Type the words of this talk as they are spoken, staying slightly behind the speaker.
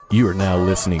You are now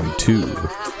listening to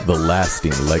the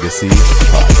Lasting Legacy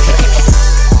Podcast.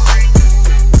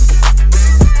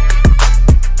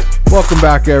 Welcome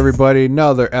back, everybody.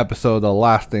 Another episode of the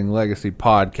Lasting Legacy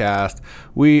Podcast.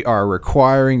 We are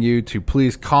requiring you to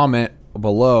please comment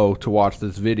below to watch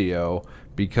this video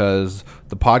because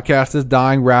the podcast is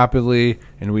dying rapidly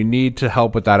and we need to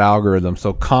help with that algorithm.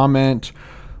 So comment.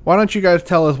 Why don't you guys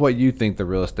tell us what you think the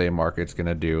real estate market's going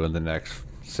to do in the next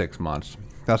 6 months?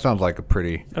 That sounds like a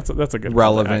pretty that's a good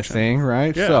relevant thing,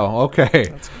 right? Yeah. So,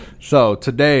 okay. So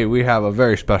today we have a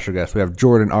very special guest. We have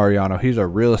Jordan Arellano. He's a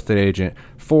real estate agent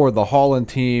for the Holland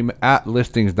team at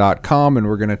listings.com, and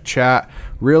we're going to chat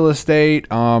real estate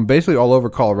basically all over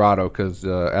Colorado because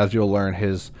as you'll learn,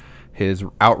 his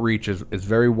outreach is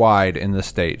very wide in the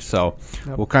state. So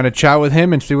We'll kind of chat with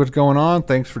him and see what's going on.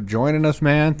 Thanks for joining us,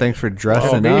 man. Thanks for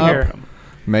dressing up. Here.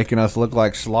 Making us look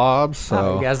like slobs.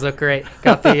 So you guys look great.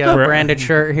 Got the branded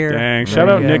shirt here. Dang. Shout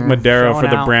out Nick Madero for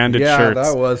the branded shirts.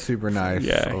 Yeah, that was super nice.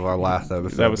 Yeah. Of our last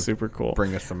episode. That was super cool.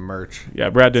 Bring us some merch. Yeah,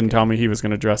 Brad didn't tell me he was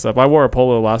going to dress up. I wore a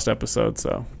polo last episode,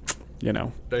 so, you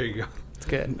know. There you go. It's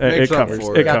good. It covers.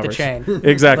 It got covers. the chain.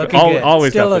 Exactly.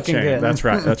 Always Still got the looking chain. good. That's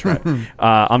right. That's right.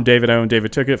 I'm David Owen,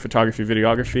 David Tookit, photography,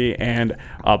 videography, and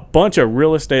a bunch of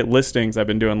real estate listings I've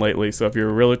been doing lately. So if you're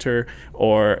a realtor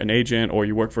or an agent or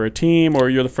you work for a team or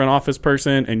you're the front office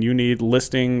person and you need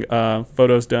listing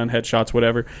photos done, headshots,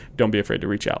 whatever, don't be afraid to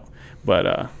reach out.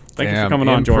 But thank you for coming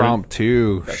on, Jordan.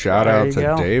 Impromptu. Shout out to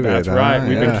David. That's right.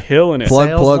 We've been killing it. Plug.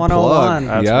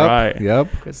 That's right. Yep.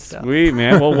 Good stuff. Sweet,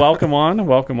 man. Well, welcome on.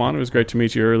 Welcome on. It was great to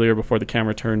meet you earlier before the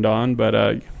camera turned on. But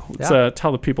let's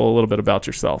tell the people a little bit about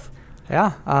yourself.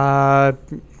 Yeah.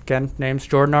 Again, name's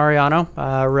Jordan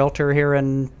Arellano, realtor here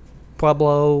in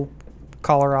Pueblo,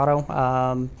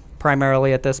 Colorado,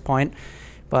 primarily at this point.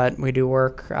 But we do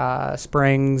work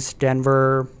Springs,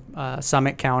 Denver,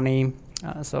 Summit County.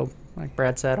 So like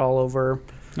Brad said, all over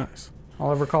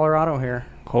Colorado here.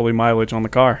 Holy mileage on the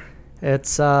car.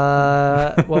 It's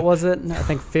what was it? I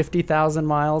think 50,000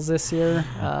 miles this year.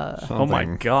 Oh my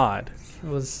God. It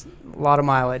was a lot of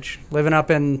mileage. Living up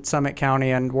in Summit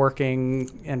County and working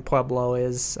in Pueblo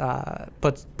is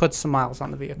puts some miles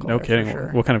on the vehicle. No kidding. For sure.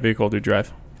 What kind of vehicle do you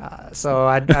drive? So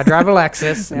I drive a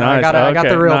Lexus. Nice. I got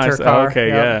the realtor car. Okay,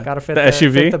 yeah. Got to fit the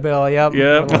SUV? Fit the bill. Yep.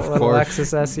 Little course.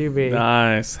 Lexus SUV.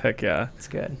 Nice. Heck yeah. It's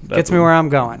good. Gets me where I'm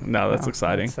going. No, that's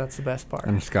exciting. That's the best part.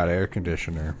 And it's got air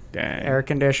conditioner. Dang. Air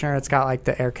conditioner. It's got like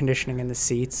the air conditioning in the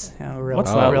seats.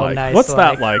 What's that like? Nice. What's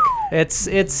that like? It's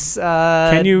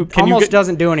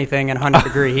doesn't do anything in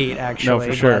 100-degree heat actually.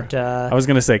 No, for sure. But, I was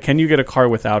gonna say, can you get a car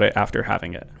without it after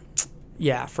having it?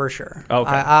 Yeah, for sure.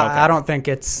 Okay. I don't think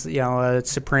it's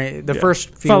it's supreme. First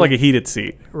few, it's not like a heated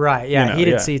seat. Right. Yeah.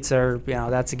 Heated seats are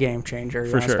that's a game changer.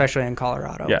 For sure. Especially in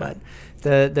Colorado. Yeah. But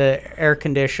the air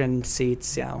conditioned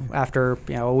seats, after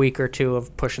a week or two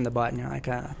of pushing the button, you're like,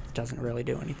 it doesn't really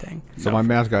do anything. So my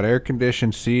man's got air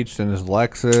conditioned seats in his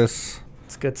Lexus.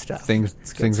 It's good stuff.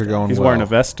 Things are going He's well. wearing a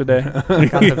vest today. Got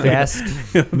the vest.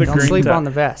 Don't sleep on the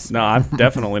vest. No, I'm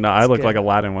definitely not. I look like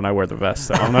Aladdin when I wear the vest,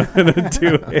 so I'm not going to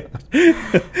do it.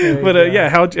 But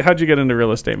how'd you get into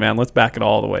real estate, man? Let's back it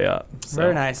all the way up. So.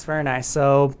 Very nice, very nice.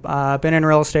 So I've been in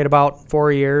real estate about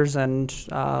 4 years, and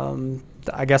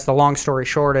I guess the long story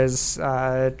short is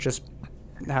just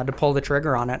had to pull the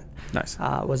trigger on it. Nice.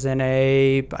 Was in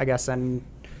an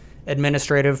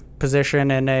administrative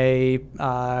position in a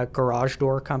garage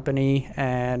door company,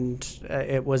 and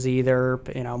it was either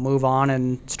move on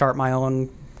and start my own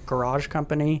garage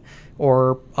company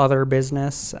or other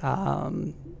business,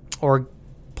 or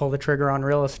pull the trigger on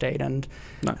real estate. And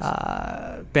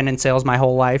nice. Been in sales my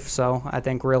whole life, so I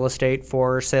think real estate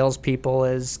for salespeople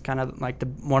is kind of like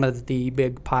one of the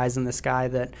big pies in the sky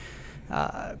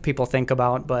that people think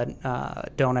about, but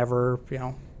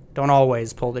don't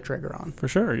always pull the trigger on. For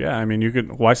sure, yeah. I mean,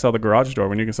 why sell the garage door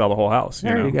when you can sell the whole house?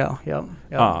 There you go. Yep.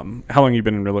 How long have you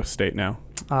been in real estate now?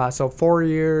 So 4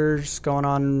 years, going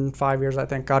on 5 years, I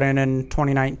think. Got in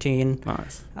 2019.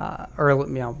 Nice.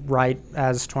 Early, right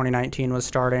as 2019 was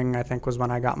starting, I think was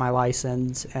when I got my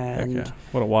license. And heck yeah.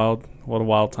 What a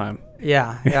wild time.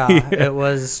 Yeah. It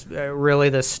was really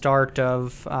the start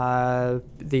of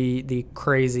the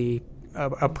crazy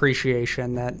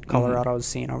appreciation that Colorado has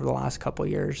seen over the last couple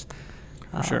of years.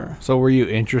 For sure. So were you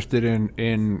interested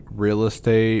in real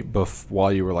estate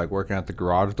while you were like working at the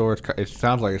garage door? It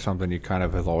sounds like it's something you kind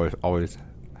of have always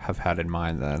have had in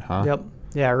mind then, huh? Yep.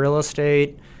 Yeah, real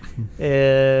estate.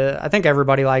 I think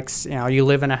everybody likes, you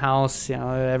live in a house,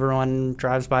 everyone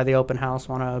drives by the open house,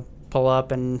 want to pull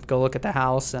up and go look at the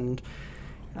house. And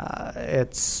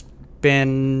it's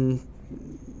been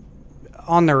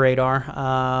on the radar.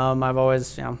 I've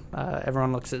always,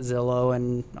 everyone looks at Zillow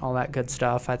and all that good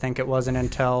stuff. I think it wasn't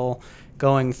until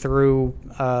going through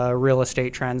a real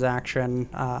estate transaction,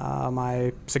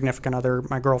 my significant other,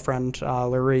 my girlfriend,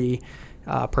 Larry,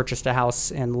 purchased a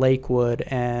house in Lakewood,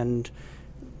 and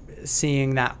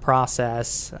seeing that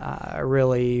process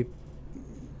really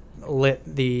lit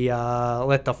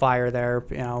the fire there.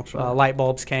 Sure. Light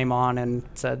bulbs came on and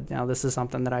said, this is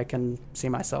something that I can see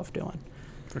myself doing.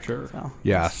 For sure. So,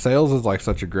 Yeah, sales is like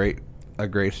such a great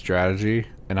strategy,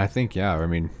 and I think I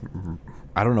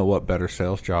don't know what better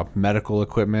sales job. Medical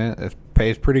equipment, it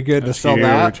pays pretty good That's to sell huge,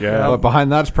 that. yeah. But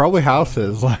behind that's probably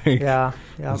houses, like yeah.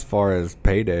 as far as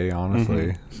payday,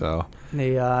 honestly. So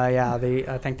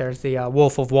I think there's the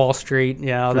Wolf of Wall Street.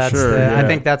 That's sure, I yeah.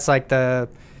 think that's like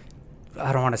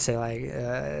I don't want to say like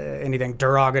anything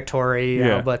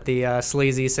derogatory, but the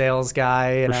sleazy sales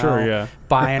guy, For sure, yeah.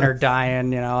 buying or dying,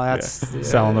 that's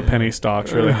selling the penny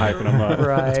stocks, really hyping them up.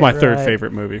 Right, It's my third right.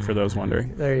 favorite movie, for those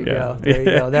wondering. There you Yeah. go. There you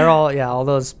go. They're all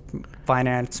those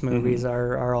finance movies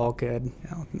are all good.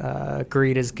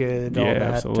 Greed is good. Yeah, all that,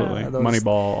 absolutely. those- Moneyball,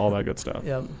 all that good stuff.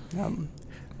 Yep.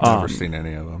 never seen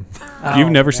any of them. You've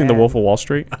never seen The man. Wolf of Wall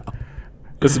Street?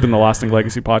 This has been the Lasting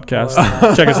Legacy podcast.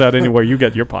 Check us out anywhere you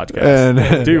get your podcast.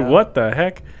 And Dude, Yeah. what the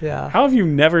heck? Yeah. How have you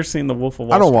never seen The Wolf of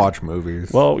Wall I don't Street? watch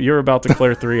movies. Well, you're about to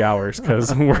clear 3 hours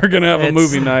because we're going to have a It's-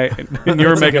 movie night and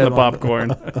you're It's a making good the one.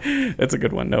 popcorn. It's a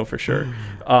good one, no, for sure.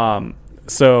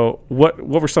 So what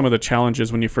were some of the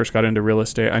challenges when you first got into real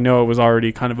estate? I know it was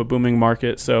already kind of a booming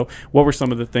market. So what were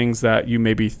some of the things that you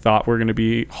maybe thought were going to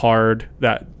be hard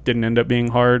that didn't end up being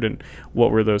hard? And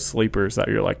what were those sleepers that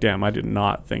you're like, damn, I did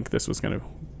not think this was going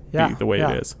to be the way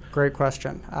it is? Great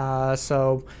question.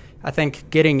 So I think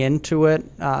getting into it,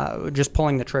 just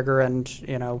pulling the trigger and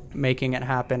making it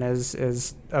happen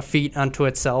is a feat unto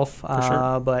itself. For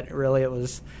sure. But really, it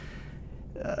was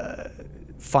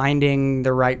finding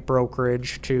the right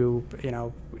brokerage to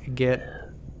get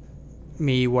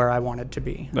me where I wanted to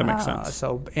be. That makes sense.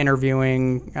 So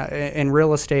interviewing in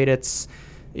real estate, it's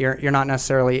you're not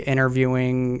necessarily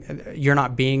interviewing. You're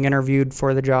not being interviewed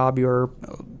for the job. You're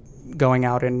going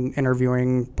out and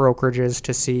interviewing brokerages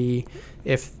to see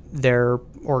if their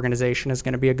organization is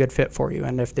going to be a good fit for you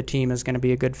and if the team is going to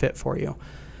be a good fit for you.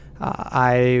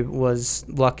 I was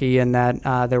lucky in that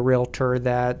the realtor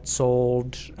that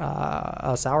sold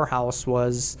us our house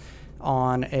was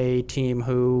on a team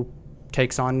who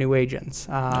takes on new agents.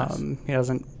 Nice. He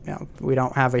doesn't, we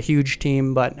don't have a huge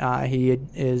team, but he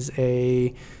is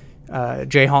a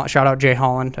Jay Holland, shout out Jay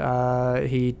Holland.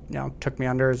 He took me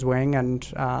under his wing,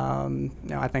 and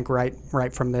I think right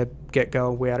from the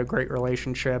get-go we had a great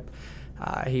relationship.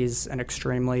 He's an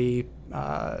extremely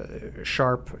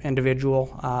sharp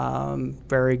individual,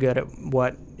 very good at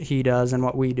what he does and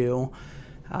what we do,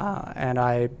 and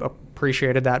I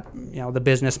appreciated that the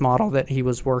business model that he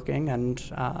was working,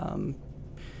 and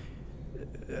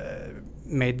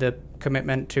made the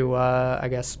commitment to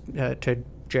to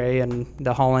Jay and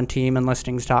the Holland team and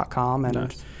listings.com, and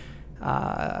Nice.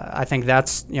 I think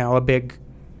that's a big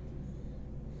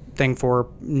thing for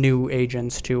new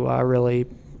agents to really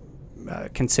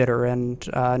consider, and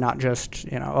not just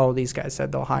these guys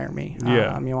said they'll hire me.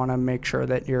 Yeah. You want to make sure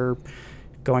that you're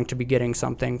going to be getting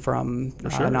something from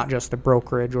sure. not just the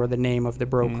brokerage or the name of the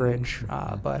brokerage,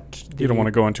 but You don't want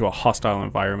to go into a hostile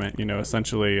environment.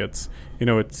 Essentially it's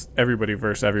everybody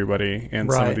versus everybody in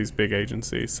some of Right. these big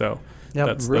agencies. So Yep.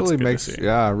 that's really good makes to see.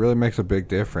 it really makes a big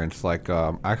difference. Like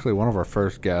actually one of our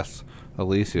first guests,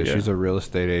 Alicia, Yeah. she's a real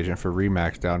estate agent for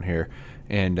Remax down here,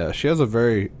 and she has a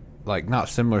very not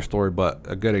similar story but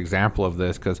a good example of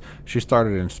this, because she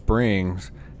started in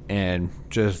Springs and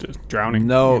just drowning.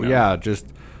 just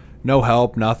no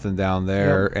help, nothing down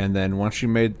there. Yep. And then once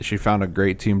she found a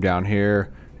great team down here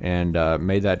and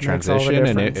made that Makes all the transition,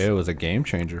 and difference. it was a game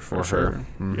changer for her. sure.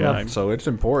 Mhm. Yeah. So it's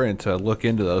important to look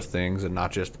into those things and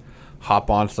not just hop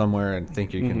on somewhere and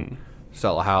think you can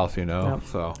sell a house, Yep.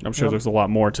 So I'm sure there's a lot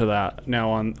more to that.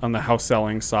 Now, on the house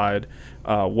selling side,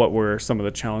 what were some of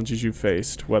the challenges you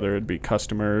faced, whether it be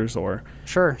customers or?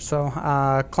 Sure. So,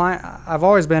 I've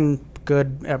always been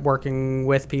good at working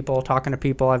with people, talking to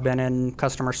people. I've been in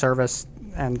customer service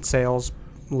and sales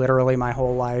literally my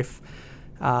whole life.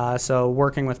 So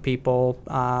working with people,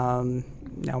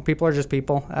 people are just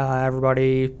people.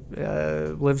 Everybody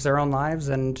lives their own lives,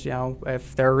 and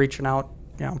if they're reaching out,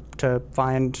 to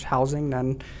find housing,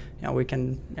 then we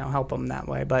can help them that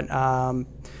way. But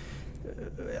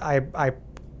I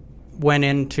went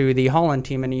into the Holland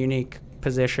team in a unique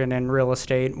position in real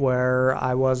estate where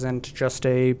I wasn't just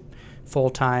a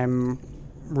full-time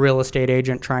real estate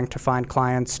agent trying to find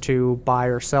clients to buy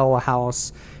or sell a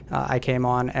house. I came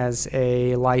on as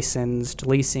a licensed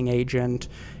leasing agent,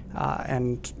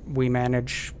 and we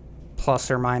manage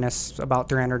plus or minus about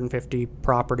 350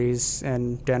 properties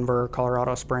in Denver,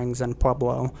 Colorado Springs, and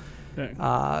Pueblo.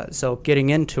 So getting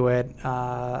into it,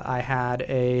 I had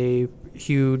a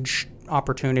huge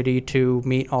opportunity to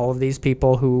meet all of these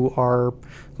people who are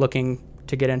looking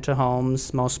to get into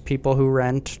homes. Most people who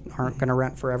rent aren't going to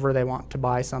rent forever. They want to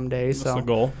buy someday. That's the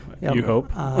goal. Yep. You hope.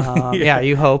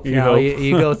 You hope. You hope.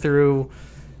 You go through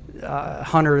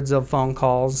hundreds of phone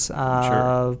calls,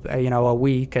 Sure. A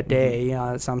week, a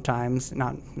day, sometimes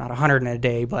not 100 in a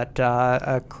day, but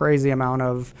a crazy amount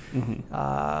of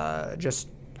just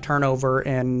turnover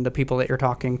in the people that you're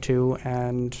talking to,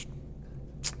 and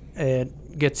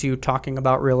it gets you talking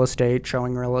about real estate,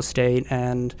 showing real estate,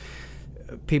 and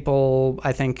people,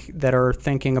 I think, that are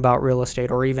thinking about real estate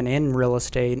or even in real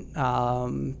estate, I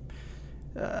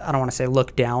don't want to say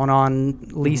look down on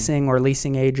leasing or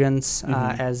leasing agents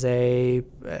as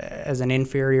an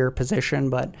inferior position,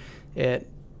 but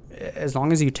as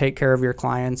long as you take care of your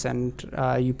clients and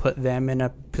you put them in a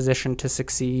position to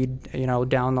succeed,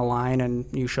 down the line, and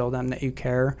you show them that you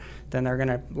care, then they're going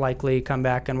to likely come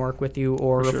back and work with you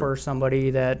or refer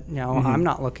somebody that, I'm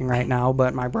not looking right now,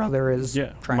 but my brother is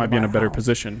trying might to be in buy a better house.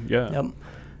 position. Yeah. Yep.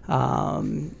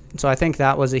 So I think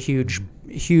that was a huge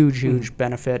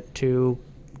benefit to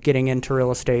getting into real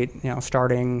estate,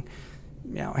 starting,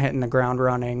 hitting the ground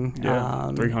running.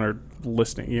 Yeah. 300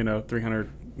 listing, 300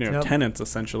 tenants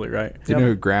essentially, right? Do you know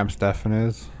who Graham Stephan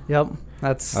is? Yep.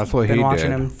 That's what been he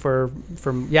watching did. him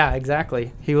from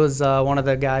exactly. He was one of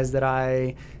the guys that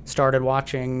I started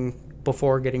watching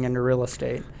before getting into real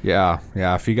estate. Yeah.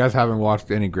 If you guys haven't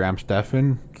watched any Graham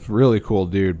Stephan, it's a really cool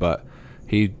dude, but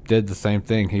he did the same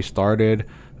thing. He started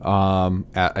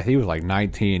he was like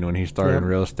 19 when he started in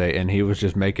real estate, and he was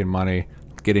just making money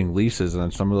getting leases,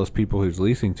 and some of those people he's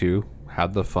leasing to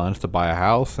had the funds to buy a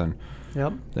house, and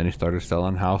then he started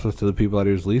selling houses to the people that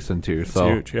he was leasing to. It's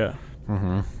so huge, yeah.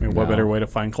 I mean, what better way to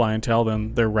find clientele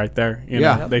than they're right there?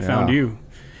 They found you.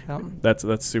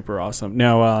 That's super awesome.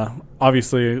 Now,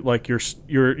 obviously, like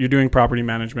you're doing property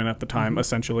management at the time,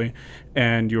 essentially,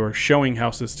 and you're showing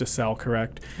houses to sell,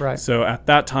 correct? Right. So at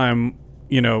that time,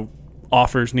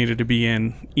 offers needed to be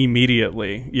in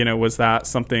immediately. Was that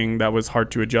something that was hard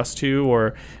to adjust to,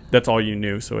 or that's all you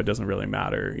knew, so it doesn't really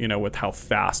matter, with how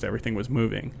fast everything was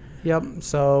moving? Yep.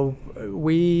 So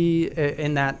we,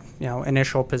 in that,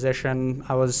 initial position,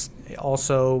 I was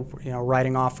also,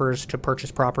 writing offers to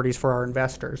purchase properties for our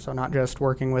investors. So not just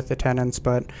working with the tenants,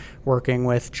 but working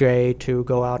with Jay to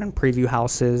go out and preview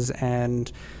houses, and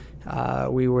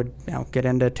we would get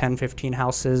into 10, 15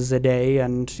 houses a day,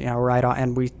 and write on,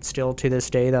 and we still to this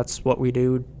day, that's what we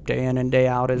do day in and day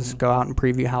out, is go out and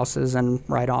preview houses and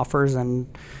write offers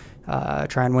and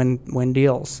try and win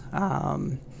deals.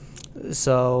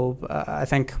 So I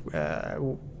think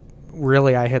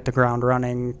really I hit the ground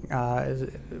running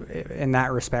in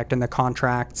that respect, in the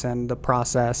contracts and the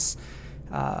process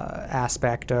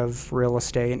aspect of real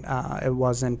estate. It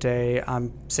wasn't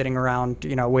I'm sitting around,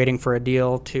 waiting for a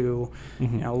deal to,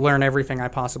 learn everything I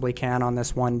possibly can on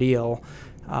this one deal.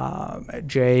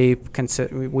 Jay,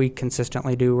 we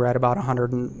consistently do right about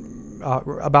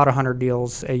 100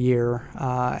 deals a year,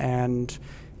 and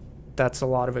that's a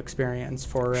lot of experience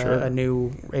for a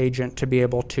new agent to be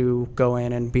able to go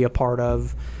in and be a part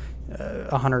of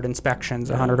 100 inspections,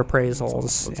 100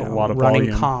 appraisals, that's a lot of running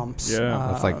volume. comps.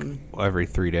 That's like every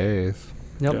 3 days.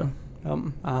 Yep.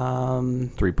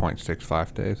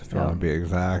 3.65 days, if you want to be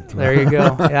exact. There you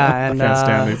go. Yeah, and Can't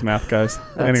stand these math guys.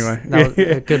 Anyway,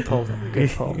 good pull.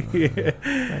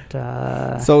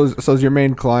 But, So is your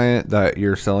main client that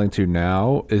you're selling to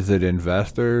now, is it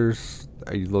investors?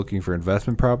 Are you looking for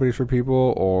investment properties for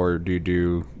people, or do you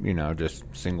do, just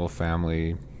single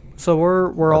family? So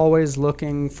we're always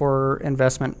looking for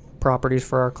investment properties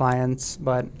for our clients,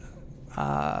 but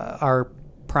our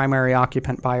primary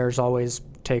occupant buyers always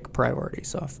take priority.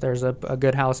 So if there's a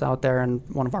good house out there and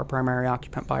one of our primary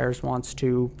occupant buyers wants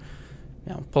to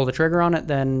pull the trigger on it,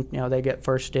 then they get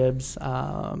first dibs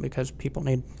because people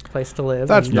need a place to live.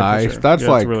 That's nice. Sure. That's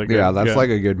like really good. That's like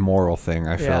a good moral thing.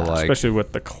 I feel like, especially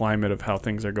with the climate of how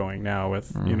things are going now,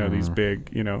 with these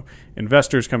big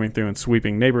investors coming through and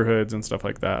sweeping neighborhoods and stuff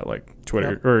like that. Like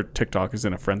Twitter or TikTok is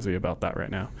in a frenzy about that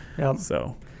right now. Yep.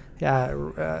 So. Yeah,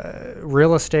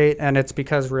 real estate, and it's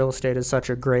because real estate is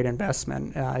such a great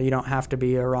investment. You don't have to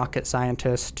be a rocket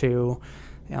scientist to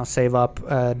save up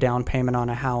a down payment on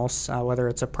a house, whether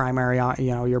it's a primary,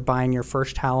 you're buying your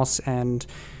first house and,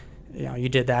 you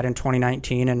did that in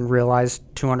 2019 and realized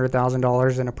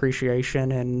 $200,000 in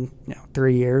appreciation in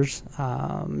 3 years.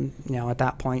 At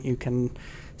that point you can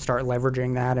start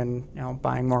leveraging that and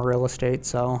buying more real estate.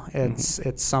 So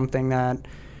it's something that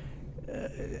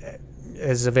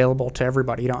is available to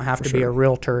everybody. You don't have to be a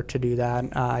realtor to do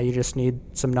that. You just need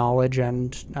some knowledge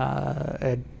and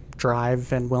a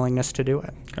drive and willingness to do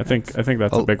it. I think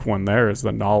that's a big one there, is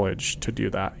the knowledge to do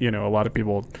that. A lot of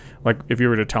people, like if you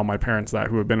were to tell my parents that,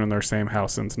 who have been in their same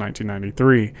house since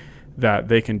 1993, that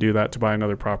they can do that to buy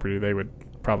another property, they would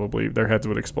probably, their heads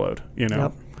would explode.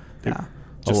 Yep. Yeah.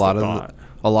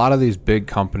 A lot of these big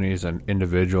companies and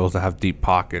individuals that have deep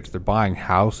pockets, they're buying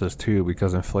houses too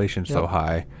because inflation's so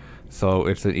high. So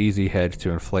it's an easy hedge to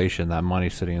inflation. That money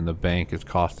sitting in the bank is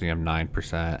costing them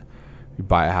 9%. You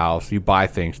buy a house, you buy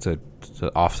things to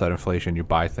offset inflation. You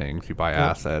buy things, you buy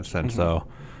assets, and so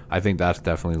I think that's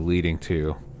definitely leading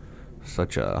to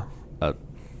such an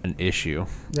issue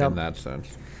in that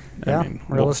sense. Yeah,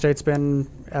 real estate's been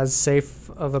as safe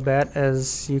of a bet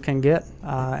as you can get,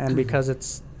 and because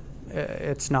it's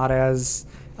not as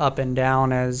up and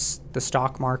down as the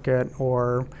stock market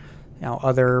or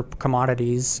other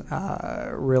commodities.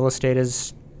 Real estate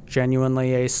is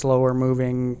genuinely a slower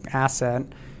moving asset.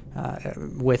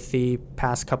 With the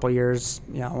past couple years,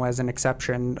 as an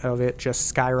exception of it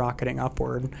just skyrocketing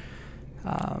upward.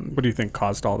 What do you think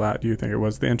caused all that? Do you think it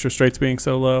was the interest rates being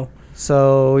so low?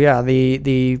 So yeah,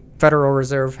 the Federal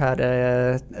Reserve had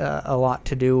a lot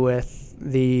to do with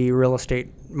the real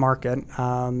estate market.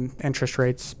 Interest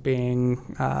rates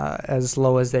being as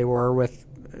low as they were, with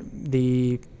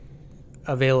the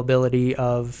availability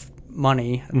of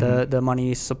money. The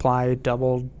money supply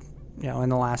doubled in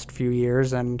the last few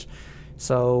years, and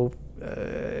so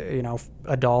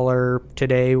a dollar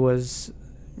today was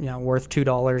worth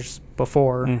 $2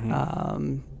 before.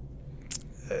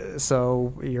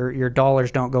 So your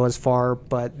dollars don't go as far,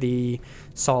 but the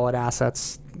solid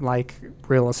assets like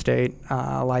real estate,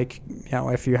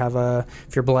 if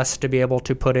you're blessed to be able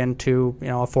to put into a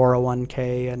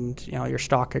 401k and your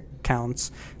stock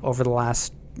accounts over the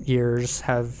last years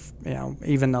have,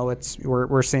 even though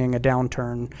we're seeing a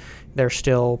downturn, they're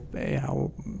still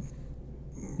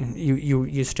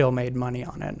you still made money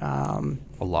on it.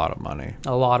 A lot of money.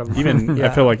 Even I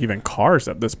feel like even cars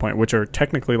at this point, which are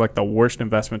technically like the worst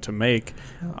investment to make,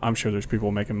 I'm sure there's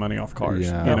people making money off cars.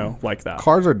 Like that.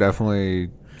 Cars are definitely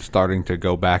starting to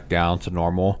go back down to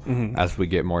normal as we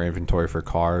get more inventory for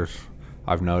cars,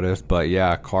 I've noticed. But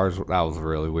yeah, cars, that was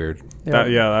really weird.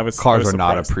 Cars are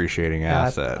not appreciating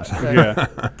assets.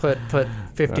 Put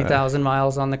 50,000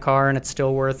 miles on the car and it's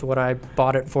still worth what I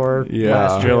bought it for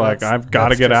last year. You're like, I've got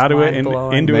to get out of it and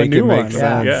into a new one.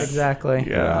 Yeah, exactly.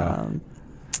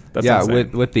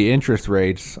 With the interest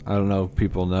rates, I don't know if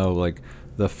people know, like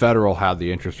the federal had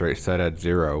the interest rate set at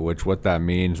 0, which what that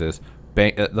means is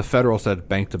the federal said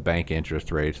bank-to-bank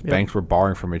interest rates. Yep. Banks were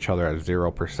borrowing from each other at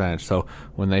 0%. So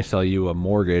when they sell you a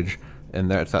mortgage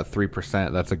and it's at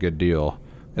 3%, that's a good deal.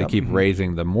 They keep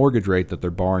raising the mortgage rate that they're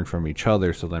borrowing from each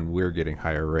other, so then we're getting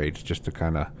higher rates, just to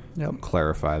kind of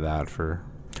clarify that for...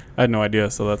 I had no idea,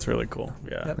 so that's really cool.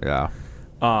 Yeah.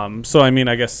 So, I mean,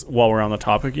 I guess while we're on the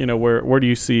topic, where do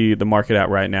you see the market at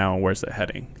right now, and where's it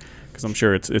heading? Because I'm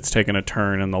sure it's taken a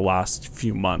turn in the last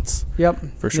few months. Yep.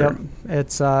 For sure. Yep.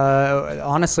 It's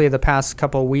honestly the past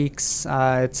couple weeks.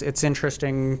 It's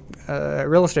interesting.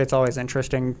 Real estate's always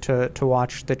interesting to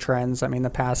watch the trends. I mean, the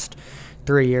past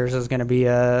 3 years is going to be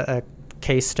a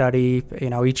case study.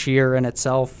 Each year in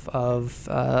itself of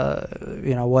how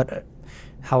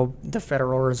the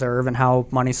Federal Reserve and how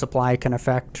money supply can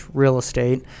affect real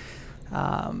estate.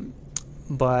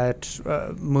 But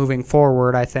moving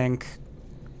forward, I think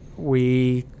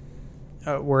we're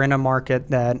in a market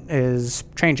that is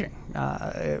changing.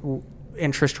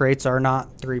 Interest rates are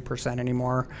not 3%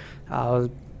 anymore. I was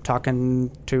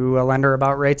talking to a lender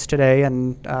about rates today,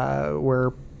 and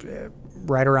we're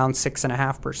right around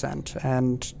 6.5%,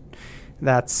 and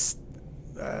that's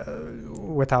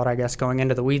without, I guess, going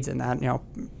into the weeds in that,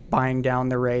 buying down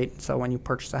the rate. So when you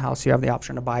purchase a house, you have the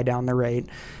option to buy down the rate.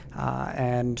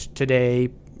 And today,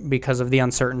 because of the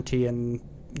uncertainty in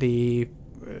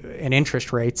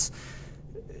interest rates,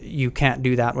 you can't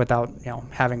do that without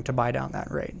having to buy down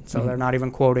that rate. So they're not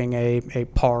even quoting a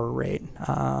par rate,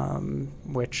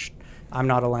 which I'm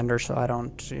not a lender, so I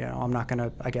don't, I'm not going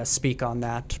to, I guess, speak on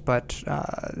that. But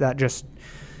that just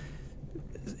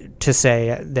to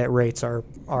say that rates are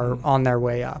on their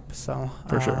way up. So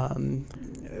for sure,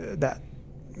 that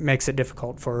makes it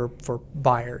difficult for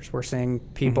buyers. We're seeing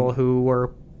people who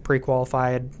were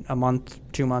pre-qualified a month,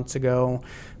 2 months ago.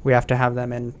 We have to have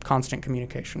them in constant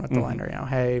communication with the lender.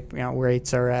 Hey,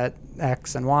 rates are at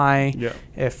X and Y. Yeah.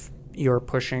 If you're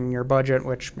pushing your budget,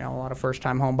 which a lot of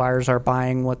first-time home buyers are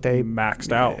buying what they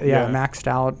maxed out. Yeah, maxed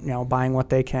out. Buying what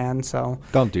they can. So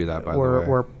don't do that. By the way,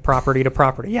 we're property to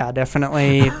property. Yeah,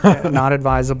 definitely not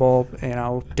advisable.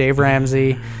 Dave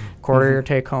Ramsey, quarter your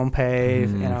take-home pay.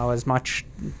 As much,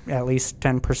 at least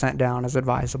 10% down is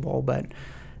advisable, but.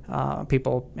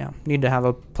 People need to have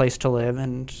a place to live,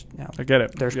 and I get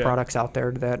it. There's products out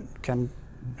there that can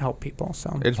help people.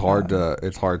 So it's hard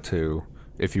to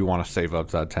if you want to save up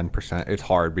that 10%. It's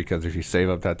hard because if you save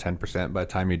up that 10% by the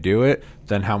time you do it,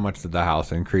 then how much did the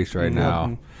house increase right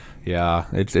now? Yeah,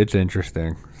 it's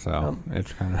interesting. So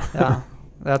it's kind of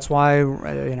that's why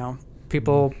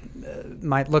people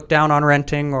might look down on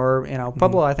renting, or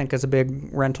Pueblo I think is a big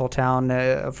rental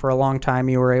town. For a long time,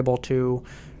 you were able to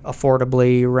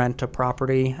affordably rent a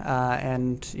property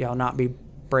and not be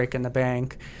breaking the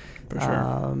bank. For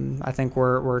sure. I think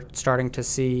we're starting to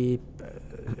see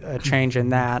a change in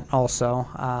that also,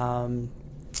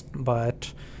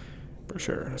 but for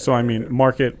sure. So I mean,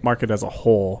 market as a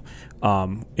whole,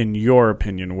 in your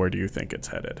opinion, where do you think it's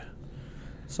headed?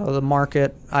 So the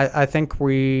market, I think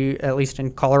we, at least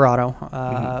in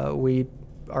Colorado, we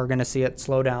are going to see it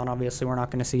slow down. Obviously, we're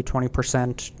not going to see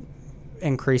 20%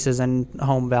 increases in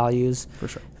home values. For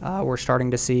sure. We're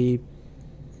starting to see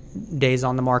days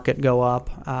on the market go up.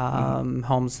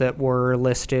 Homes that were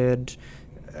listed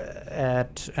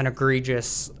at an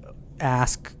egregious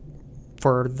ask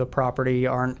for the property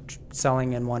aren't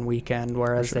selling in one weekend,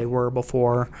 whereas they were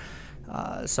before.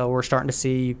 So we're starting to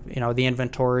see, the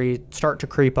inventory start to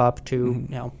creep up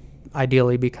to,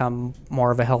 ideally become more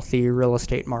of a healthy real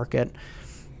estate market.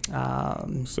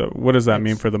 So what does that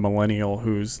mean for the millennial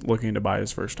who's looking to buy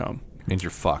his first home? Means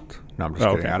you're fucked. No, I'm just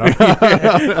kidding. Okay. I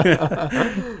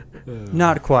don't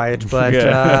Not quite, but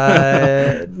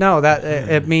no, that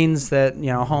it means that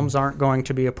homes aren't going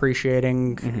to be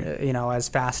appreciating as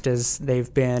fast as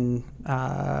they've been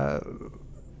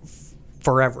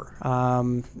forever.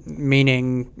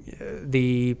 Meaning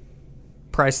the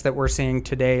price that we're seeing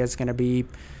today is going to be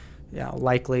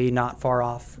likely not far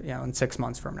off, in 6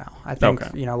 months from now. I think,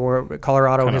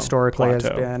 Colorado kind of historically plateau.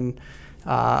 has been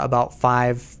about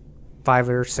 5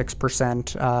 or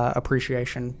 6%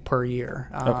 appreciation per year,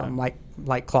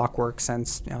 like clockwork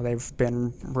since they've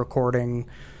been recording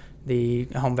the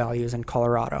home values in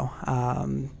Colorado.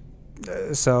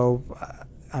 So,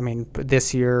 I mean,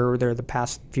 this year, the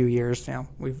past few years,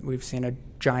 we've seen a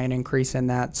giant increase in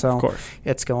that. So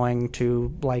it's going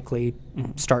to likely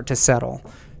start to settle.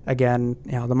 Again,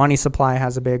 the money supply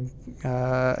has a big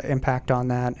impact on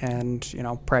that, and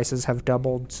prices have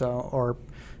doubled. Or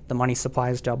the money supply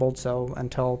has doubled. So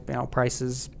until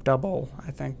prices double,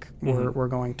 I think we're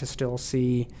going to still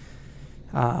see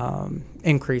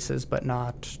increases, but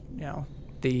not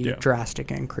the drastic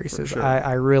increases. Sure.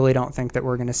 I really don't think that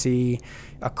we're going to see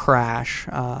a crash.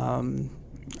 You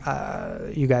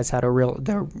guys had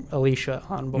Alicia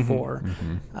on before.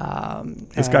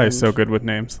 This guy is so good with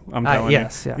names. I'm telling you.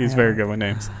 He's very good with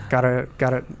names. Got it.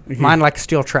 Mine like a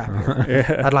steel trap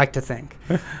here. I'd like to think.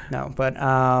 No, but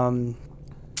I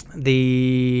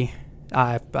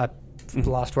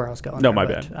lost where I was going. No, my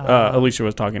bad. Alicia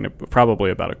was talking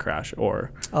probably about a crash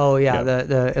or. Oh yeah,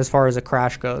 the as far as a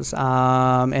crash goes,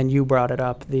 and you brought it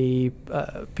up. The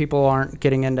people aren't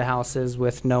getting into houses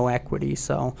with no equity,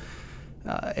 so.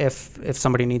 If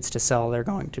somebody needs to sell, they're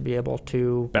going to be able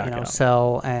to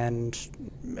sell and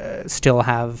still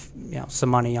have some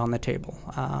money on the table.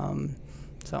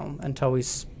 So until we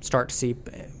start to see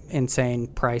insane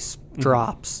price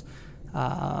drops,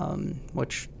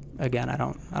 which again I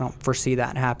don't foresee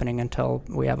that happening until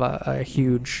we have a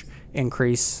huge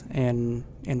increase in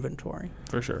inventory.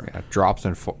 For sure. Yeah, drops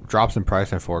in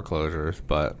price and foreclosures,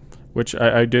 but. Which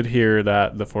I did hear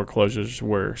that the foreclosures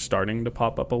were starting to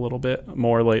pop up a little bit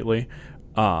more lately.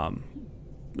 What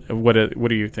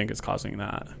do you think is causing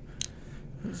that?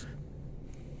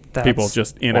 People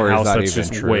just in a house that's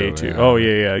just true? Way too. Yeah. Oh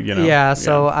yeah.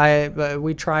 So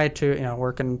we try to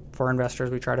working for investors.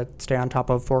 We try to stay on top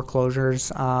of foreclosures.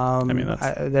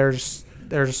 There's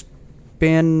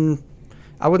been.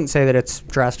 I wouldn't say that it's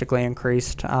drastically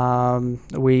increased.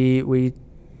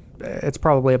 It's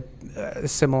probably a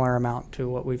similar amount to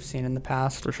what we've seen in the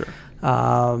past. For sure.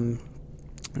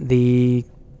 The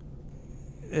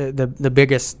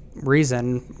biggest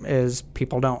reason is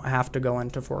people don't have to go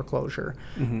into foreclosure.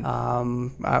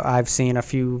 I've seen a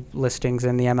few listings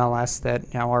in the MLS that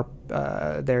are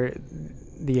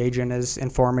the agent is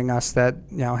informing us that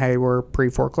hey, we're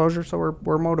pre-foreclosure, so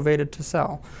we're motivated to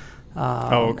sell.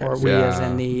 Okay. Or we as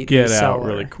in the Get the out seller.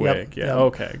 really quick. Yeah.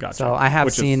 Okay. Gotcha. So I have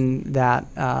Which is- seen that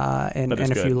in is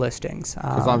a few good. listings.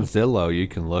 Because on Zillow, you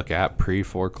can look at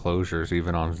pre-foreclosures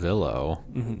even on Zillow.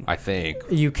 I think.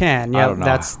 You can, I yeah. don't know.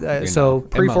 That's You so know,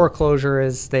 pre-foreclosure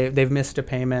is they've missed a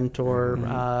payment or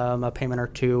a payment or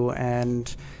two,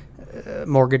 and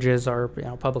mortgages are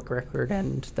public record,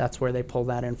 and that's where they pull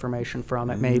that information from.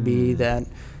 It may be that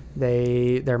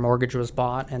their mortgage was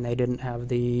bought and they didn't have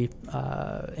the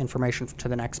information to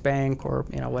the next bank, or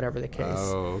whatever the case.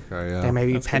 Oh, okay, yeah. They may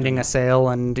be That's good pending to a sale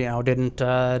and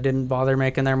didn't bother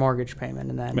making their mortgage payment,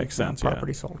 and then Makes sense, yeah.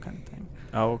 property sold kind of thing.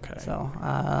 Oh, okay. So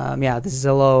the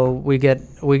Zillow, we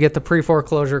get the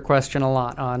pre-foreclosure question a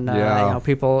lot on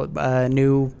people,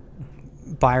 new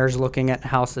buyers looking at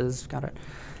houses. Got it.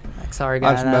 Like, sorry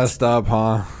guys, That's messed up,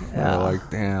 huh? Yeah. Like,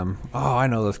 damn. Oh, I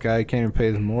know this guy. He can't even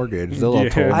pay his mortgage. Zillow Yeah.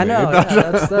 told me. I know.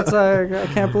 Yeah, that's I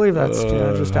can't believe that's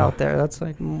just out there. That's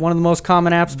like one of the most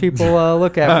common apps people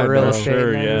look at for real know. estate.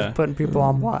 Sure, and yeah. just putting people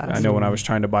on blast. I know when I was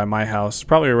trying to buy my house,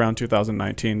 probably around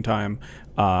 2019 time,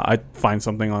 I'd find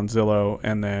something on Zillow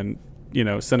and then,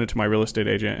 send it to my real estate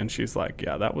agent, and she's like,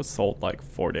 yeah, that was sold like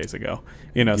 4 days ago.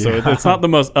 So it's not the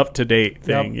most up-to-date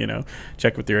thing,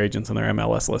 Check with your agents and their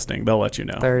MLS listing. They'll let you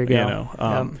know. There you go.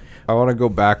 Yep. I want to go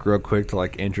back real quick to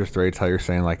like interest rates, how you're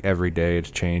saying like every day it's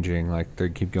changing, like they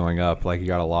keep going up, like you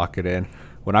got to lock it in.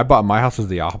 When I bought my house, it was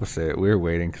the opposite. We were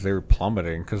waiting because they were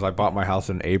plummeting, because I bought my house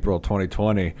in April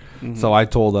 2020. So I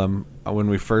told them when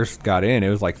we first got in, it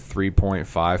was like 3.5,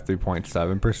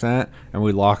 3.7%, and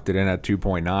we locked it in at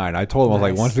 2.9. I told them, I was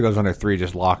like, Nice. once it goes under 3,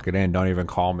 just lock it in. Don't even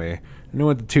call me. And it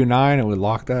went to 2.9, and we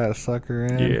locked that sucker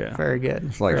in. Yeah. Very good.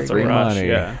 It's like Very That's a free good. rush. money.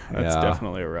 Yeah. That's Yeah.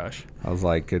 definitely a rush. I was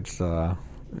like, it's...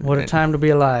 What a time to be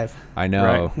alive. I know.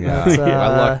 Right. Yeah. That's,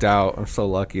 I lucked out. I'm so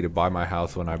lucky to buy my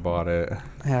house when I bought it.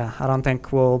 Yeah, I don't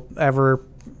think we'll ever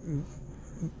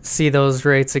see those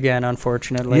rates again,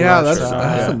 unfortunately. Yeah, But,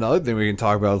 that's another thing we can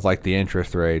talk about is like the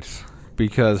interest rates,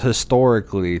 because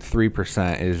historically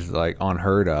 3% is like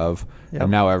unheard of, Yep.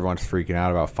 and now everyone's freaking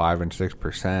out about 5 and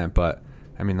 6%. But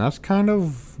I mean, that's kind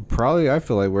of probably, I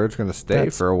feel like, where it's going to stay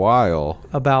That's- for a while.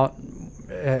 about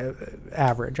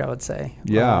average, I would say.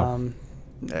 Yeah.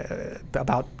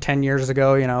 About 10 years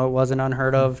ago, it wasn't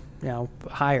unheard of,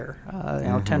 higher,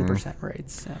 10%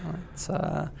 rates. It's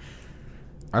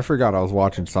I forgot, I was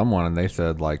watching someone and they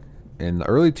said like in the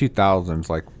early 2000s,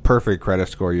 like perfect credit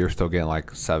score, you're still getting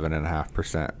like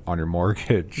 7.5% on your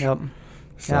mortgage. yep.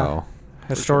 So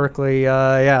Historically,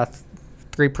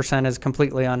 3% is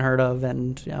completely unheard of,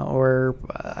 and we're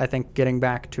I think getting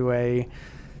back to a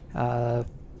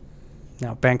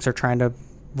banks are trying to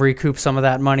recoup some of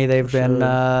that money they've been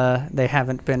they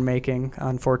haven't been making,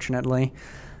 unfortunately.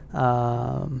 So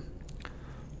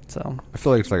I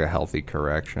feel like it's like a healthy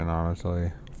correction,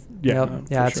 honestly. Yeah.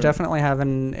 yeah, for it's sure. definitely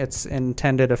having its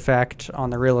intended effect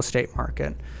on the real estate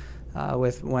market.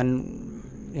 With when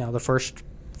the first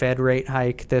Fed rate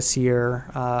hike this year,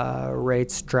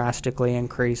 rates drastically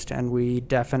increased, and we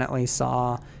definitely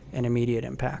saw an immediate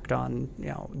impact on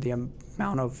the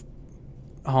amount of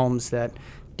homes that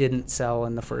didn't sell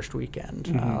in the first weekend.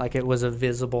 Like it was a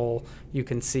visible. You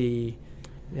can see,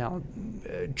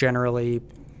 generally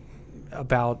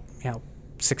about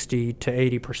 60 to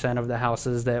 80% of the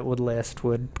houses that would list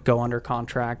would go under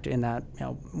contract in that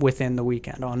within the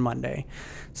weekend on Monday.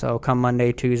 So come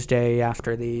Monday, Tuesday,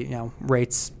 after the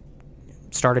rates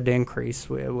started to increase,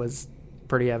 it was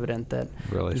pretty evident that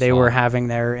Really they saw were it. having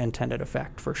their intended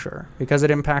effect for sure, because it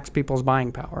impacts people's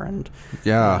buying power. And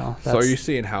Yeah. So are that's- you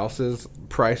seeing houses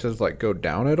prices like go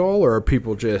down at all, or are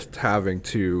people just having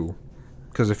to?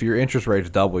 Because if your interest rates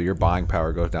double, your buying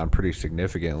power goes down pretty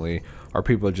significantly. Are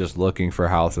people just looking for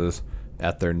houses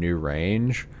at their new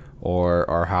range, or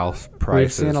are house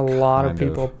prices? We've seen a lot of kind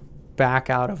people back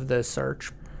out of the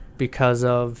search because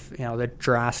of the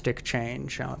drastic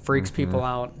change. It freaks people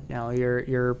out.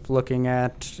 You're looking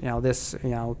at this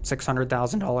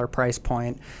 $600,000 price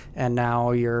point, and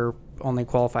now you're only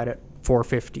qualified at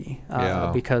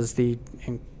 $450 because the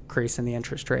increase in the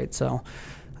interest rate. So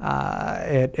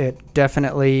it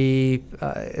definitely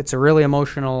it's a really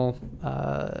emotional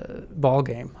ball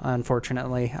game,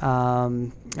 unfortunately,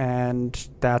 and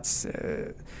that's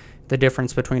the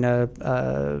difference between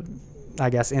a I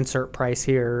guess insert price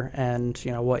here and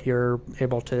what you're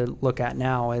able to look at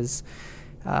now is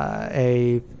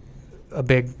a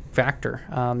big factor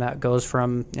that goes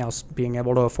from being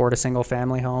able to afford a single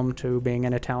family home to being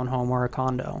in a townhome or a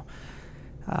condo.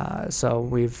 So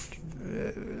we've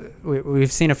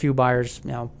seen a few buyers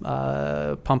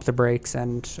pump the brakes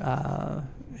and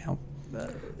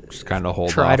just kind of hold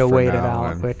try off to for wait it now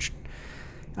out, and- which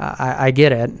I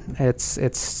get it.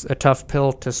 It's a tough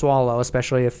pill to swallow,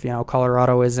 especially if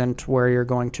Colorado isn't where you're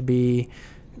going to be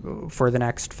for the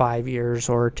next 5 years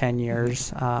or 10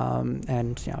 years,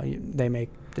 and they make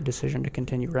the decision to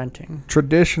continue renting.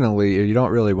 Traditionally, you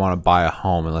don't really want to buy a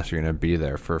home unless you're going to be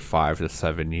there for 5 to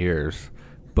 7 years.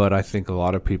 But I think a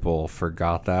lot of people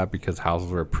forgot that because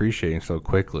houses were appreciating so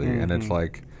quickly. And it's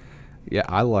like, yeah,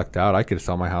 I lucked out. I could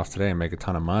sell my house today and make a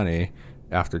ton of money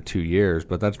after 2 years,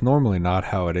 but that's normally not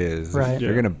how it is. Right. If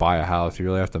you're going to buy a house, you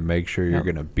really have to make sure you're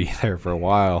going to be there for a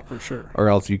while. For sure. Or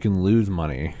else you can lose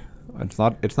money. It's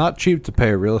not cheap to pay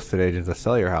a real estate agent to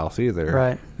sell your house either.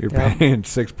 Right. You're paying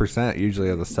 6% usually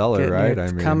as a seller, right?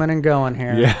 It's coming and going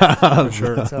here. Yeah, For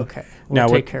sure. It's okay. We'll Now,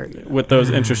 take care of you. with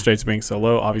those interest rates being so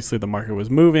low, obviously the market was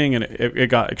moving and it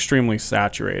got extremely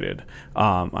saturated.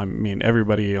 I mean,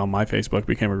 everybody on my Facebook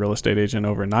became a real estate agent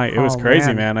overnight. It was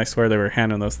crazy, man. I swear they were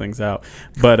handing those things out.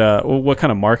 But what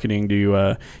kind of marketing do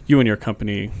you and your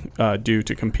company do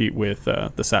to compete with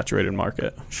the saturated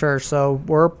market? Sure. So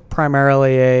we're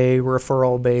primarily a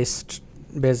referral-based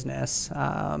business.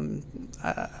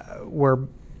 We're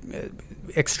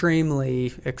extremely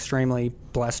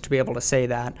blessed to be able to say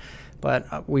that.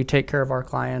 But we take care of our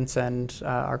clients, and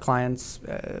our clients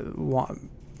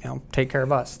want, take care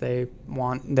of us. They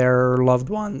want their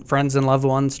friends and loved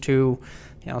ones to,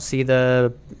 see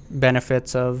the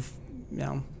benefits of,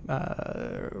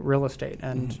 real estate.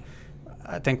 And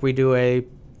I think we do a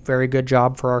very good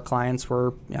job for our clients.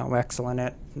 We're, excellent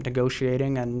at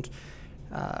negotiating and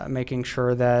making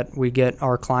sure that we get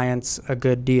our clients a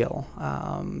good deal.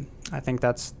 I think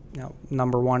that's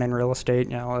number one in real estate.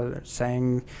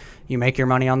 Saying you make your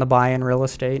money on the buy in real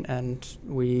estate, and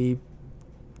we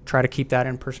try to keep that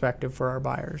in perspective for our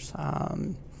buyers.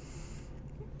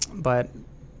 But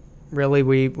really,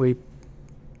 we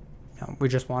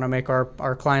just want to make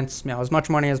our clients as much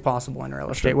money as possible in real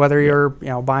estate, whether you're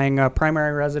buying a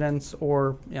primary residence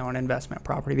or an investment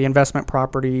property. The investment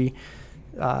property,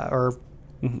 or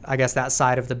I guess that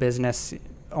side of the business,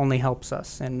 only helps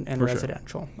us in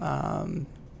residential.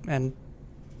 And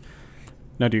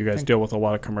now, do you guys deal with a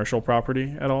lot of commercial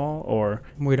property at all, or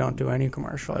we don't do any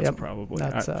commercial? That's probably.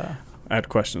 I had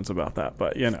questions about that,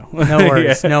 but no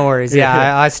worries, no worries.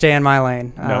 Yeah, I stay in my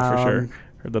lane. No, for sure.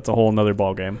 That's a whole nother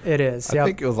ball game. It is. I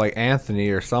think it was like Anthony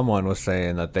or someone was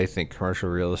saying that they think commercial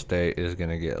real estate is going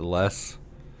to get less,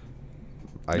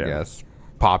 I guess,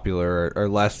 popular or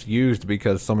less used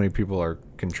because so many people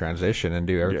can transition and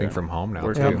do everything from home now.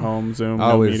 Work from home, Zoom,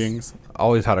 no meetings.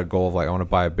 Always had a goal of I want to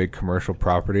buy a big commercial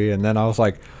property, and then I was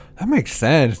like, that makes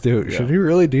sense, dude. Should you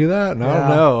really do that? And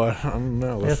I don't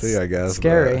know. We'll see, I guess.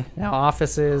 Scary.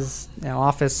 Offices,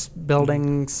 office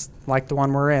buildings like the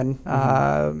one we're in.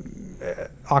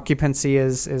 Occupancy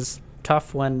is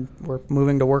tough when we're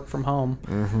moving to work from home.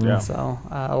 So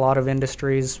a lot of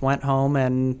industries went home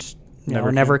and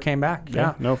never came back.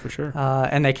 No, for sure.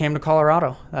 And they came to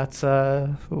Colorado. That's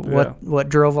what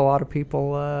drove a lot of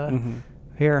people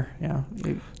here.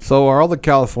 So are all the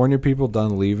California people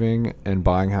done leaving and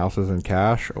buying houses in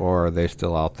cash, or are they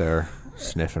still out there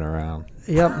sniffing around?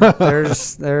 Yep.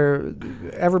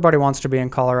 Everybody wants to be in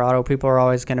Colorado. People are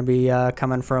always going to be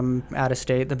coming from out of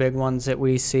state. The big ones that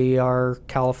we see are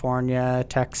California,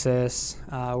 Texas.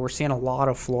 We're seeing a lot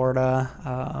of Florida.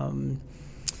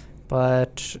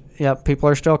 But people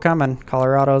are still coming.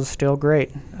 Colorado's still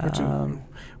great.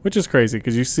 Which is crazy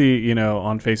because you see,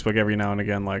 on Facebook every now and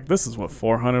again, like, this is what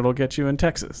 $400 will get you in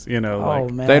Texas.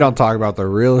 Man. They don't talk about the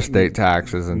real estate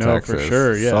taxes in Texas. For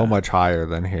sure, so much higher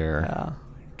than here.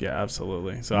 Yeah,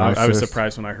 absolutely. So I was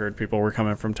surprised when I heard people were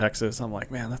coming from Texas. I'm like,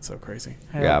 man, that's so crazy.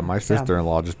 Yeah, my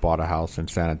sister-in-law just bought a house in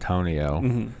San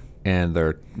Antonio, and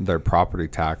their property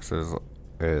taxes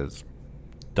is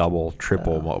double,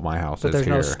 triple what my house is here. But there's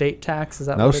no state tax? Is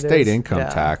that no what it is? state income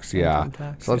tax, Income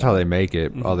tax, so that's how they make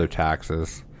it. Other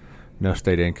taxes, no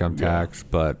state income tax,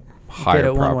 but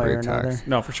higher property tax.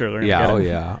 No, for sure.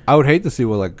 Yeah. I would hate to see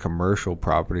what like commercial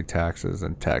property taxes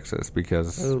in Texas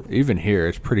because even here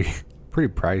it's pretty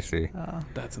pricey.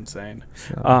 That's insane.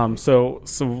 So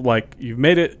like you've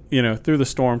made it, through the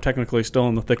storm, technically still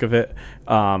in the thick of it.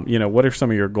 What are some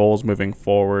of your goals moving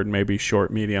forward, maybe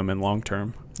short, medium, and long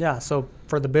term? Yeah, so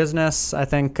for the business, I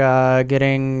think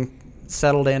getting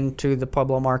settled into the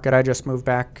Pueblo market. I just moved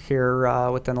back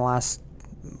here within the last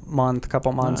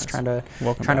couple months, trying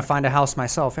to find a house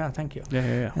myself. Yeah, thank you.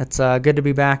 Yeah. It's good to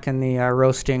be back in the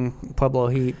roasting Pueblo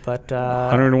heat, but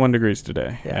 101 degrees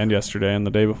today and yesterday and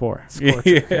the day before.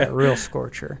 Scorcher, real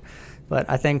scorcher. But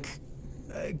I think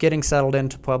getting settled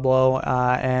into Pueblo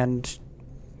and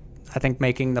I think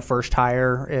making the first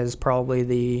hire is probably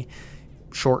the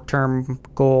short-term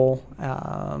goal.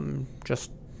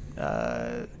 Just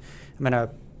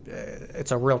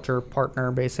it's a realtor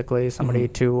partner, basically, somebody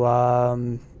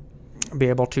to be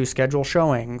able to schedule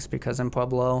showings, because in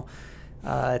Pueblo,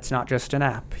 it's not just an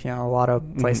app. A lot of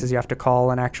places you have to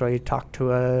call and actually talk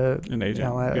to an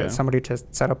agent, somebody to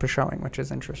set up a showing, which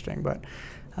is interesting. But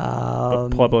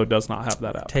Pueblo does not have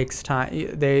that app. Takes time.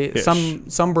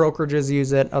 Some brokerages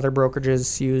use it. Other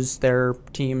brokerages use their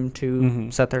team to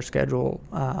set their schedule.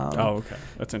 Okay,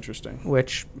 that's interesting.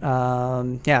 Which,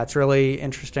 it's really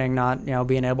interesting. Not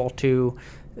being able to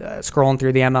scrolling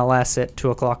through the MLS at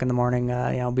 2:00 in the morning.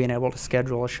 Being able to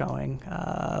schedule a showing,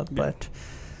 but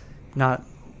not.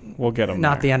 We'll get them.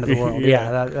 Not there. the end of the world.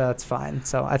 Yeah, that's fine.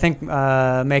 So I think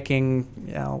making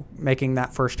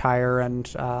that first hire and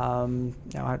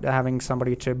having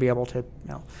somebody to be able to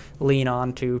lean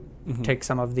on to take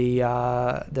some of the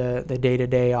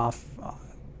day-to-day off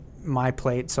my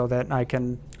plate, so that I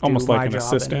can almost do like my an job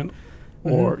assistant,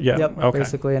 or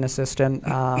basically an assistant.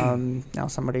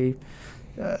 Somebody.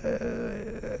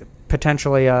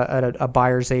 Potentially a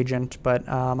buyer's agent, but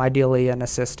ideally an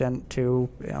assistant to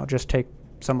just take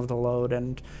some of the load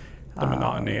and the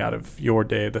monotony out of your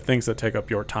day, the things that take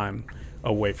up your time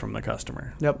away from the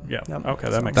customer. Yep. Okay,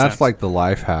 that makes sense. That's like the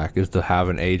life hack, is to have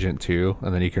an agent too,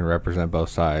 and then you can represent both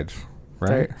sides,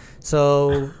 right?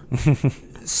 So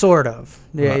sort of.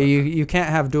 Yeah, you can't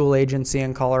have dual agency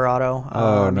in Colorado.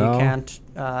 No. You can't,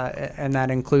 and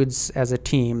that includes as a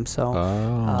team. So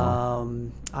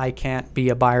I can't be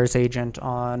a buyer's agent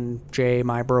on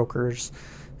my broker's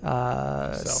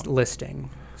listing.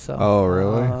 So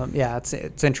really?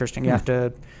 It's interesting. You have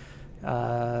to.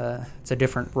 It's a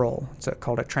different role. It's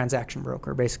called a transaction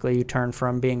broker. Basically, you turn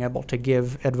from being able to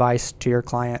give advice to your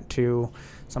client to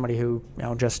somebody who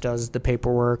just does the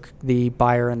paperwork. The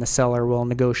buyer and the seller will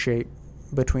negotiate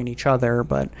between each other,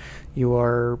 but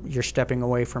you're stepping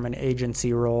away from an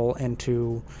agency role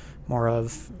into more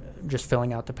of just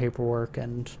filling out the paperwork.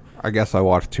 And I guess I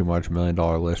watched too much $1 Million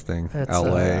Listing,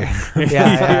 LA.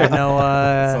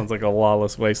 Sounds like a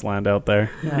lawless wasteland out there.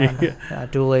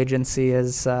 Dual agency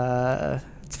is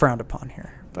it's frowned upon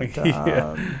here, but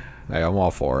hey, I'm all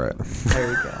for it.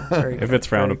 there you go. Very if good. it's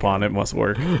frowned upon, it must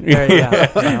work.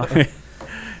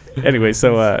 Anyway,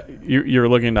 so you're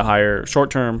looking to hire,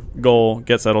 short-term goal,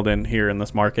 get settled in here in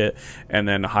this market, and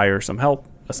then hire some help,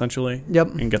 essentially. Yep.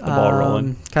 And get the ball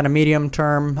rolling. Kind of medium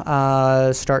term,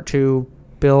 start to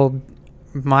build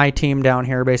my team down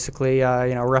here, basically,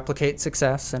 replicate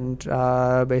success and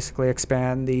basically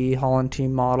expand the Holland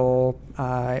team model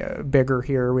bigger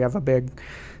here. We have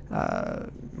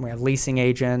we have leasing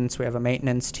agents, we have a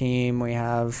maintenance team, we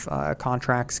have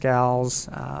contract scals,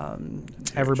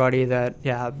 everybody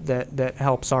that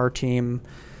helps our team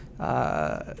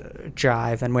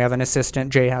jive. And we have an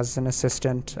assistant. Jay has an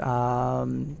assistant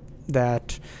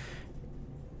that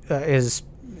is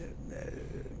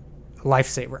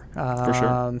lifesaver. For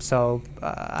sure. So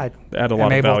I add a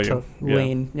lot of value.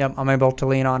 I'm able to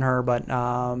lean on her, but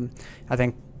I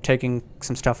think taking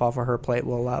some stuff off of her plate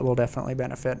will definitely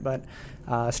benefit. But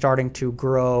starting to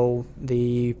grow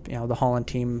the Holland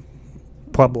team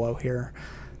Pueblo here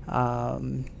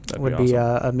would be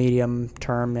awesome. A medium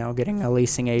term. Getting a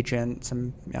leasing agent,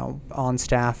 some on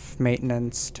staff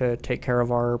maintenance to take care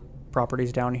of our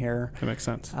properties down here. That makes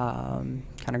sense. Kind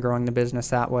of growing the business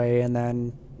that way, and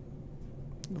then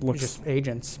just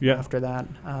agents after that.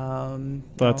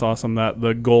 That's awesome. That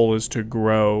the goal is to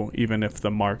grow, even if the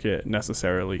market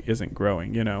necessarily isn't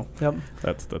growing. Yep.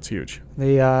 That's huge.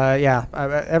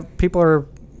 People are.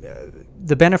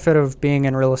 The benefit of being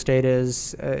in real estate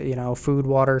is, food,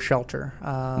 water, shelter.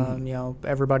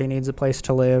 Everybody needs a place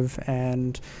to live,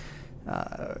 and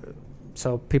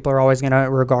so people are always going to,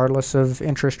 regardless of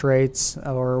interest rates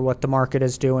or what the market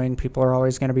is doing, people are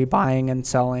always going to be buying and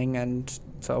selling, and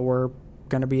so we're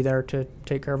going to be there to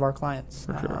take care of our clients.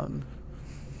 For sure.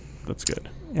 That's good.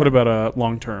 Yeah. What about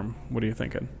long term? What are you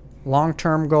thinking? Long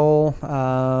term goal,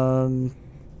 I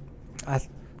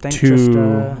think two just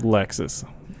Lexus.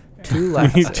 Two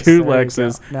Lexus. Two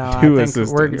Lexus. Two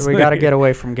assistants. We got to get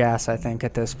away from gas, I think,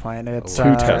 at this point. It's two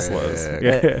Teslas.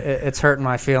 It's hurting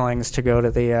my feelings to go to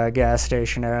the gas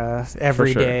station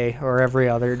every day or every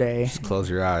other day. Just close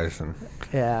your eyes and.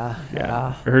 Yeah.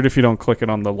 I heard if you don't click it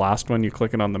on the last one, you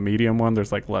click it on the medium one,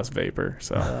 there's like less vapor.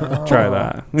 So try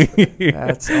that.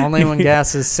 That's only when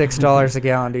gas is $6 a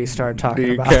gallon do you start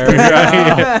talking about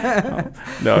it.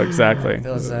 No, exactly.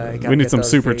 We need some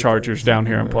superchargers down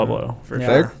here in Pueblo for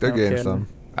sure. They're getting some.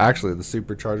 Actually, the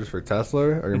superchargers for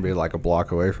Tesla are going to be like a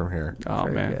block away from here. Oh,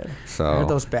 Very man. Good. So I heard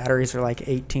those batteries are like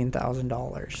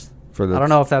 $18,000. I don't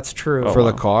know if that's true. For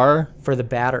the car? For the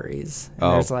batteries. And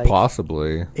oh, there's like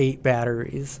possibly 8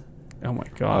 batteries. Oh my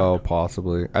god. Oh,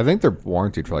 possibly. I think they're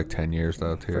warranted for like 10 years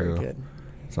though too. Very good.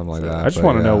 Something like So, that. I just But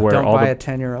want to know where Don't all buy the a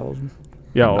 10-year-old.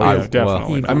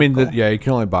 definitely. I mean, you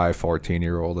can only buy a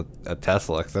 14-year-old a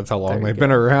Tesla. 'Cause that's how long There you they've been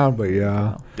go. around. But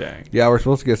yeah, Dang. yeah, we're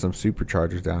supposed to get some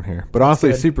superchargers down here. But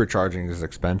honestly, good. supercharging is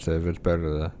expensive. It's better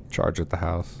to charge at the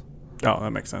house. Oh,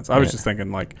 that makes sense. I was Yeah. just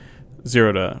thinking like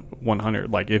 0 to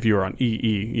 100. Like if you were on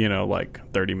EE, like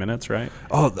 30 minutes, right?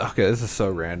 Oh, okay. This is so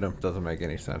random. Doesn't make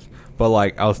any sense. But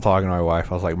like, I was talking to my wife.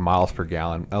 I was like, miles per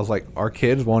gallon. I was like, our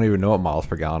kids won't even know what miles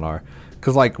per gallon are.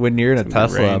 Because like when you're in a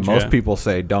Tesla, range, most yeah. people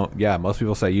say most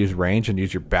people say use range and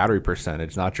use your battery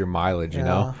percentage, not your mileage. You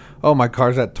know, Yeah. oh, my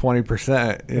car's at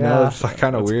 20%. You know, Yeah. it's like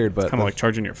kind of weird, but Kind of like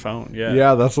charging your phone. Yeah.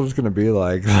 yeah, that's what it's gonna be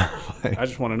like. Like, I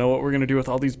just want to know what we're gonna do with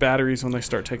all these batteries when they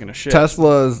start taking a shit.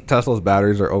 Tesla's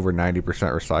batteries are over 90%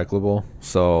 recyclable,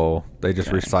 so they just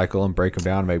recycle them, break them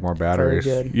down, and make more Very batteries.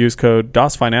 good. Use code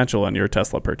DOS Financial on your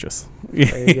Tesla purchase.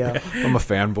 There you go. I'm a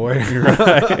fanboy.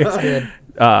 That's good.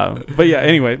 But yeah,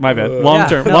 anyway, my bad. Long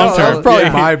term. no, Long That term. was probably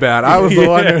my bad. I was the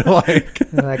one who like.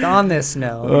 Like on this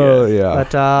note. Oh yeah.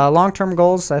 But long-term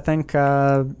goals, I think,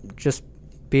 just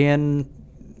being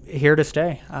here to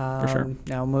stay. sure.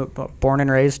 Born and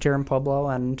raised here in Pueblo,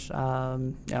 and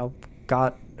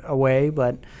got away.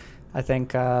 But I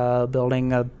think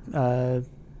building a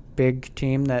big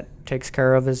team that takes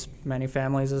care of as many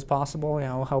families as possible.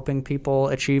 Helping people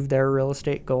achieve their real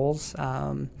estate goals.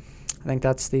 I think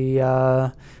that's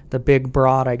the big,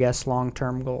 broad, I guess,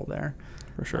 long-term goal there.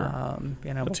 For sure.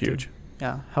 Being able That's to, huge.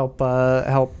 Yeah, help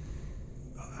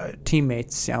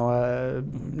teammates,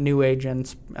 new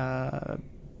agents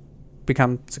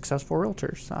become successful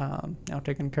realtors.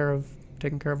 Taking care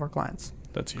of our clients.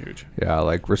 That's huge. Yeah,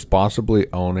 like responsibly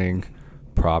owning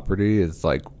property is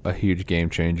like a huge game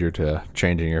changer to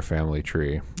changing your family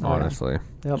tree. Honestly,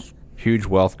 Yep. huge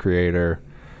wealth creator,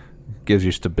 gives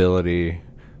you stability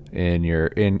in your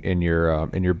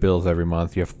bills every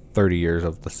month. You have 30 years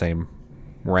of the same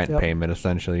rent Yep. payment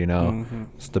essentially. Mm-hmm.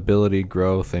 Stability,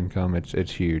 growth, income.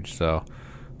 It's huge. So,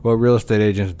 what real estate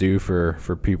agents do for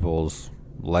people's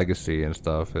legacy and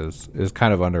stuff is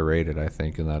kind of underrated, I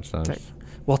think, in that sense.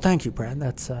 Well, thank you, Brad.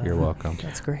 That's You're welcome.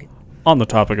 That's great. On the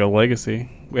topic of legacy,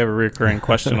 we have a recurring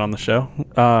question on the show.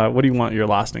 What do you want your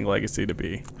lasting legacy to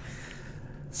be?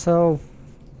 So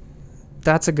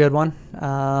that's a good one.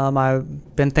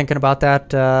 I've been thinking about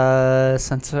that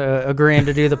since agreeing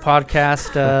to do the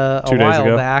podcast a 2 days while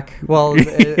ago. back. Well,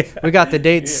 we got the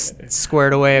dates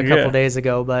squared away a couple Yeah. days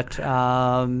ago, but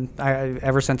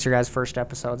ever since your guys' first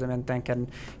episodes, I've been thinking,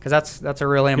 because that's a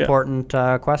really important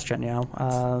question.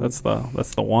 That's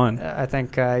the one. I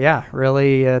think,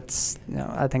 really, it's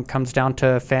I think comes down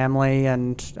to family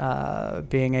and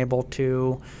being able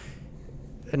to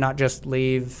not just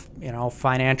leave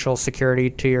financial security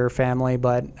to your family,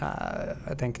 but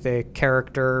I think the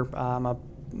character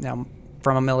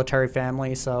from a military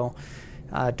family, so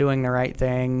doing the right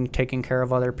thing, taking care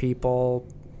of other people.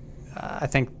 I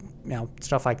think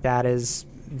stuff like that is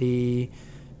the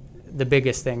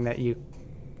biggest thing that you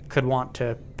could want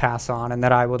to pass on, and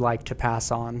that I would like to pass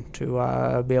on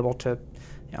to be able to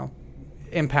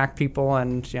impact people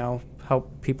and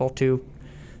help people to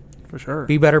For sure.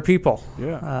 be better people.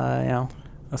 Yeah.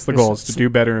 That's the just goal, is to do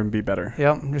better and be better.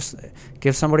 Yep, just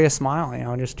give somebody a smile.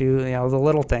 Just do the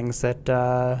little things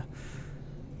that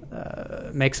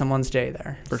make someone's day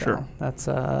there. For sure. That's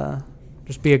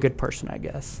just be a good person, I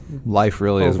guess. Life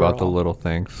really is about the Overall. little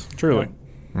things. Truly.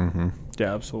 Mm-hmm.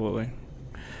 Yeah, absolutely.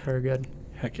 Very good.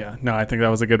 Heck yeah. No, I think that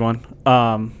was a good one.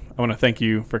 I want to thank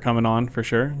you for coming on, for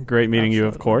sure. Great meeting you,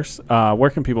 of course. Where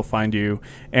can people find you,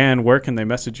 and where can they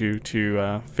message you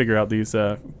to figure out these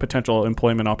potential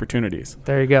employment opportunities?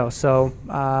 There you go. So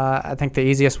I think the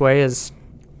easiest way is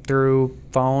through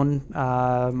phone.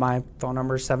 My phone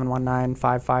number is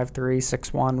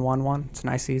 719-553-6111. It's a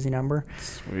nice, easy number.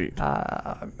 Sweet.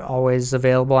 Always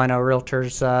available. I know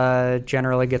realtors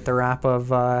generally get the rap of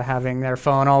having their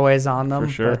phone always on them.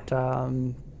 For sure. But,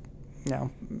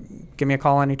 give me a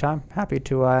call anytime. Happy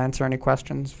to answer any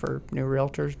questions for new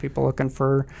realtors, people looking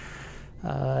for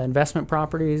investment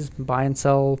properties, buy and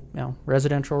sell,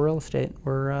 residential real estate.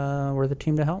 We're the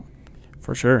team to help.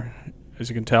 For sure. As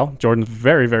you can tell, Jordan's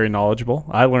very, very knowledgeable.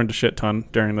 I learned a shit ton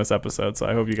during this episode, so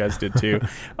I hope you guys did too.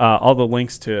 All the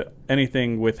links to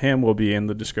anything with him will be in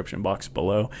the description box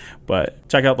below. But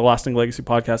check out the Lasting Legacy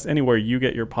podcast anywhere you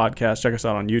get your podcast. Check us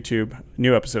out on YouTube.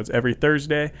 New episodes every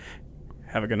Thursday.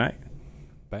 Have a good night.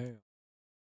 Bam.